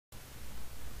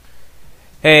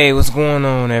Hey, what's going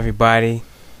on, everybody?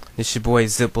 This your boy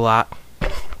Ziploc.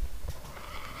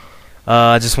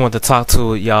 I just wanted to talk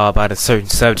to y'all about a certain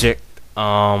subject.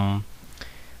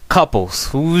 Couples.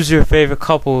 Who's your favorite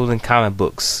couple in comic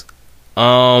books?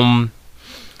 I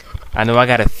know I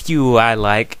got a few I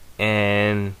like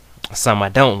and some I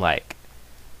don't like.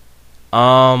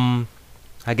 I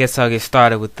guess I'll get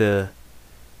started with the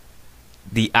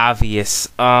obvious.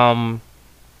 Lois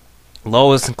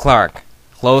and Clark.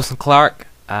 Lois and Clark.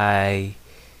 I'm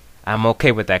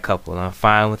okay with that couple. I'm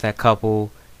fine with that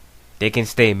couple. They can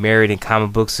stay married in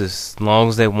comic books as long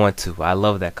as they want to. I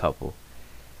love that couple.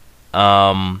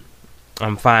 I'm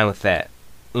fine with that.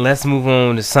 Let's move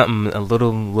on to something a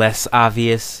little less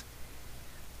obvious.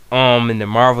 In the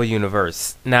Marvel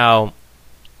universe. Now,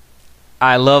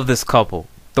 I love this couple,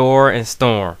 Thor and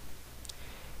Storm.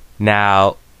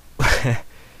 Now,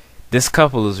 this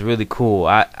couple is really cool.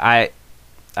 I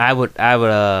would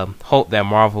hope that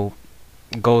Marvel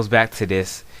goes back to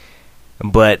this,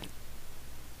 but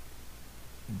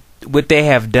what they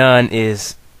have done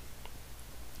is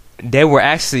they were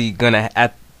gonna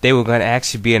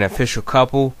actually be an official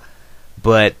couple,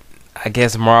 but I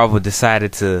guess Marvel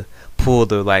decided to pull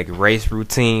the race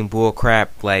routine bull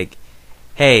crap. Like,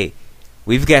 hey,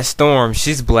 we've got Storm,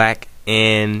 she's black,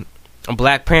 and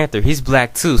Black Panther, he's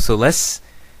black too, so let's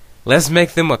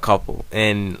make them a couple,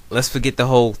 and let's forget the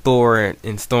whole Thor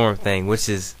and Storm thing, which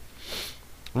is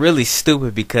really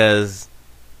stupid because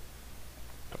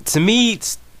to me,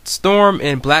 Storm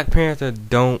and Black Panther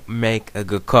don't make a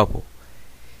good couple.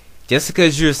 Just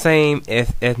because you're the same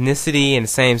ethnicity and the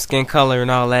same skin color and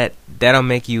all that, that'll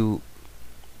make you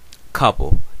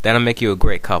couple. That'll make you a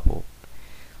great couple.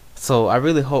 So I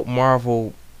really hope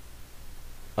Marvel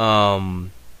goes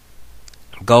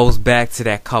back to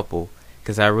that couple,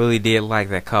 because I really did like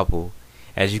that couple.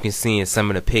 As you can see in some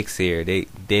of the pics here,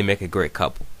 they make a great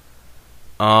couple.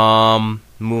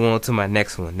 Move on to my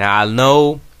next one. Now, I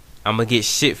know I'm gonna get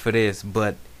shit for this,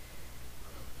 but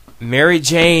Mary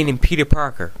Jane and Peter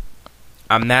Parker,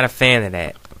 I'm not a fan of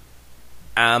that.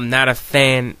 I'm not a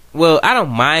fan. Well, I don't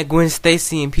mind Gwen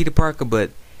Stacy and Peter Parker,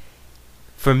 but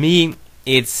for me,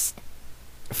 it's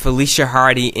Felicia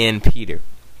Hardy and Peter.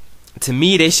 To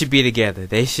me, they should be together.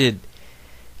 They should.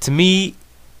 To me,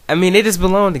 I mean, they just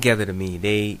belong together to me.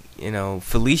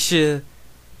 Felicia,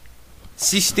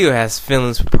 she still has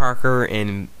feelings for Parker,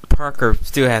 and Parker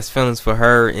still has feelings for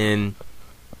her, and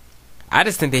I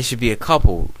just think they should be a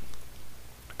couple.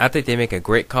 I think they make a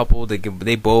great couple.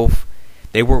 They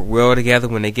work well together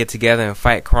when they get together and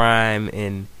fight crime,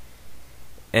 and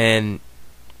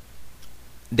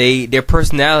their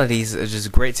personalities are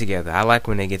just great together. I like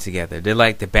when they get together. They're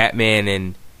like the Batman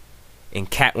and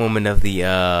Catwoman of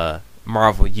the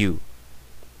Marvel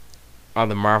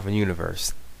Marvel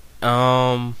universe.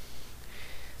 So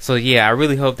yeah, I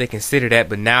really hope they consider that.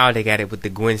 But now they got it with the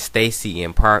Gwen Stacy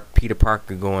and Peter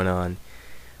Parker going on,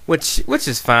 which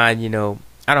is fine.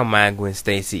 I don't mind Gwen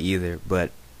Stacy either,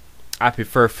 but I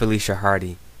prefer Felicia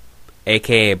Hardy,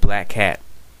 aka Black Cat,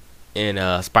 in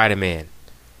Spider-Man.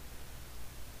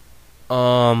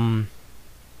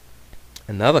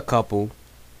 Another couple,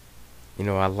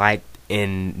 I liked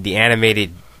in the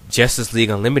animated Justice League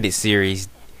Unlimited series,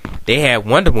 they had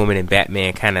Wonder Woman and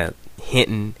Batman kind of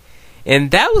hinting,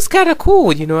 and that was kind of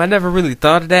cool. I never really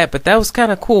thought of that, but that was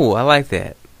kind of cool. I like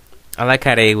that. I like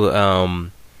how they were,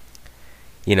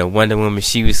 Wonder Woman,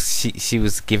 she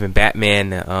was giving Batman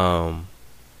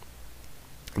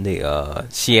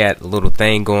she had a little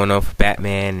thing going on for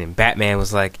Batman, and Batman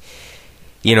was like,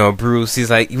 Bruce, he's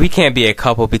like, we can't be a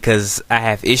couple because I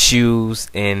have issues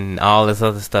and all this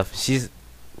other stuff. She's,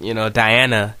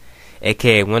 Diana,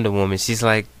 aka Wonder Woman, she's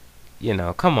like,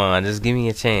 come on, just give me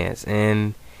a chance.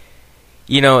 And,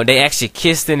 they actually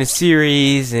kissed in the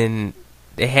series, and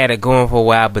they had it going for a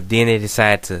while, but then they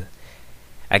decided to,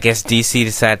 I guess DC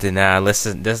decided to, nah,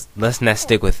 let's not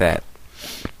stick with that.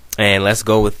 And let's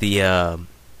go with the,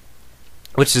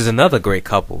 which is another great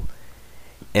couple.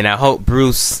 And I hope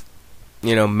Bruce,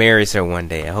 marries her one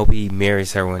day. I hope he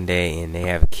marries her one day and they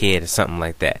have a kid or something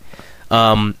like that.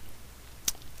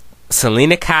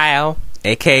 Selena Kyle,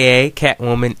 aka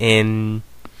Catwoman, and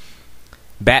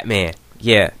Batman.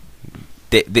 Yeah,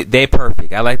 they're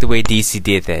perfect. I like the way DC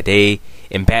did that.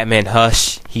 In Batman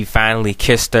Hush, he finally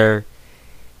kissed her.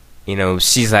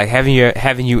 She's like,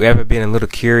 haven't you ever been a little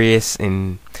curious?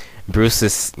 And Bruce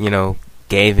just,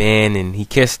 gave in and he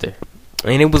kissed her,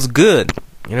 and it was good.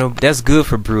 That's good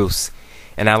for Bruce.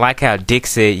 And I like how Dick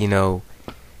said, your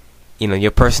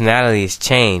personality has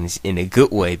changed in a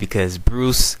good way, because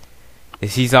Bruce,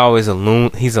 he's always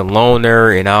he's a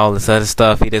loner and all this other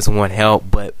stuff. He doesn't want help,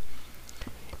 but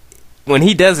when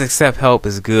he does accept help,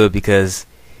 is good because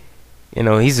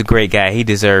he's a great guy. He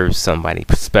deserves somebody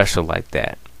special like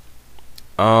that.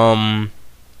 Other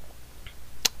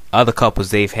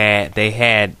couples they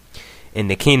had in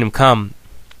the Kingdom Come,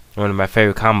 one of my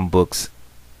favorite comic books.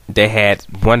 They had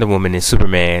Wonder Woman and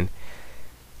Superman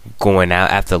going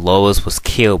out after Lois was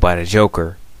killed by the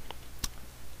Joker.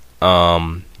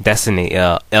 That's in the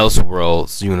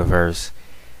Elseworlds universe.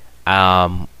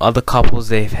 Other couples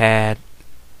they've had,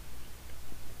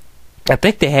 I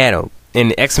think they had in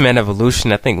the X-Men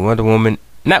Evolution. I think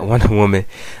not Wonder Woman,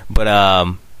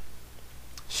 but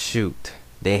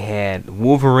they had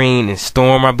Wolverine and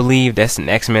Storm, I believe. That's in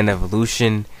X-Men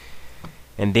Evolution.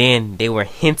 And then they were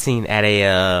hinting at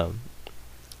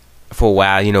for a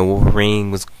while,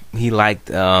 Wolverine he liked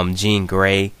Jean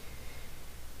Grey.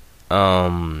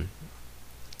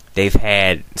 They've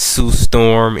had Sue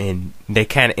Storm, and they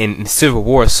kind of in Civil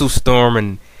War, Sue Storm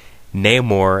and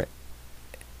Namor,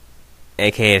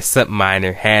 aka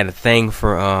Submariner, had a thing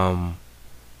for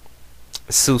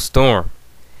Sue Storm,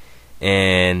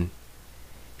 and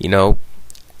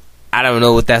I don't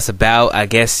know what that's about. I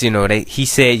guess he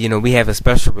said we have a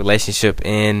special relationship,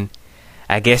 and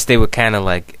I guess they were kind of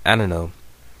like, I don't know.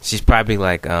 She's probably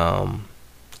like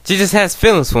she just has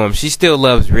feelings for him. She still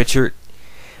loves Richard,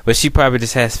 but she probably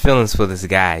just has feelings for this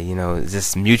guy,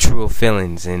 just mutual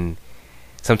feelings, and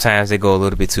sometimes they go a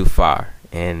little bit too far.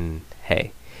 And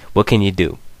hey, what can you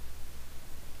do?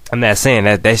 I'm not saying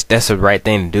that's the right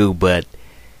thing to do, but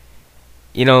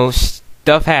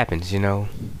stuff happens, And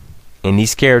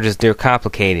these characters, they're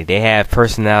complicated. They have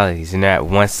personalities. They're not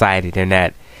one-sided. They're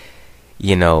not,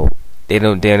 they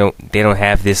don't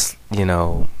have this,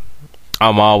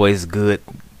 I'm always good.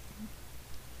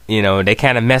 They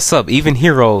kind of mess up. Even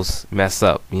heroes mess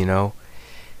up, Some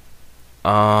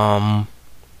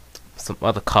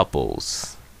other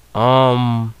couples.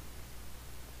 I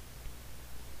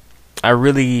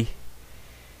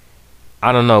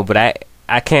don't know, but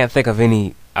I can't think of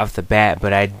any off the bat,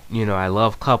 but I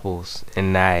love couples,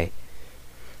 and I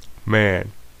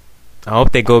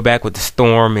hope they go back with the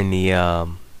Storm and the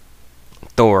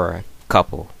Thor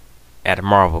couple at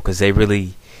Marvel, because they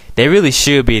really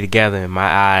should be together in my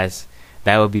eyes.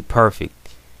 That would be perfect.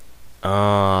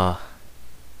 And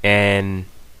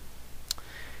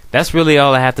that's really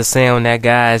all I have to say on that,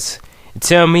 guys.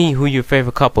 Tell me who your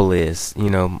favorite couple is.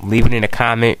 Leave it in a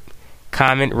comment,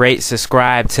 rate,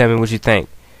 subscribe, tell me what you think.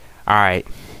 Alright,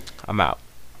 I'm out.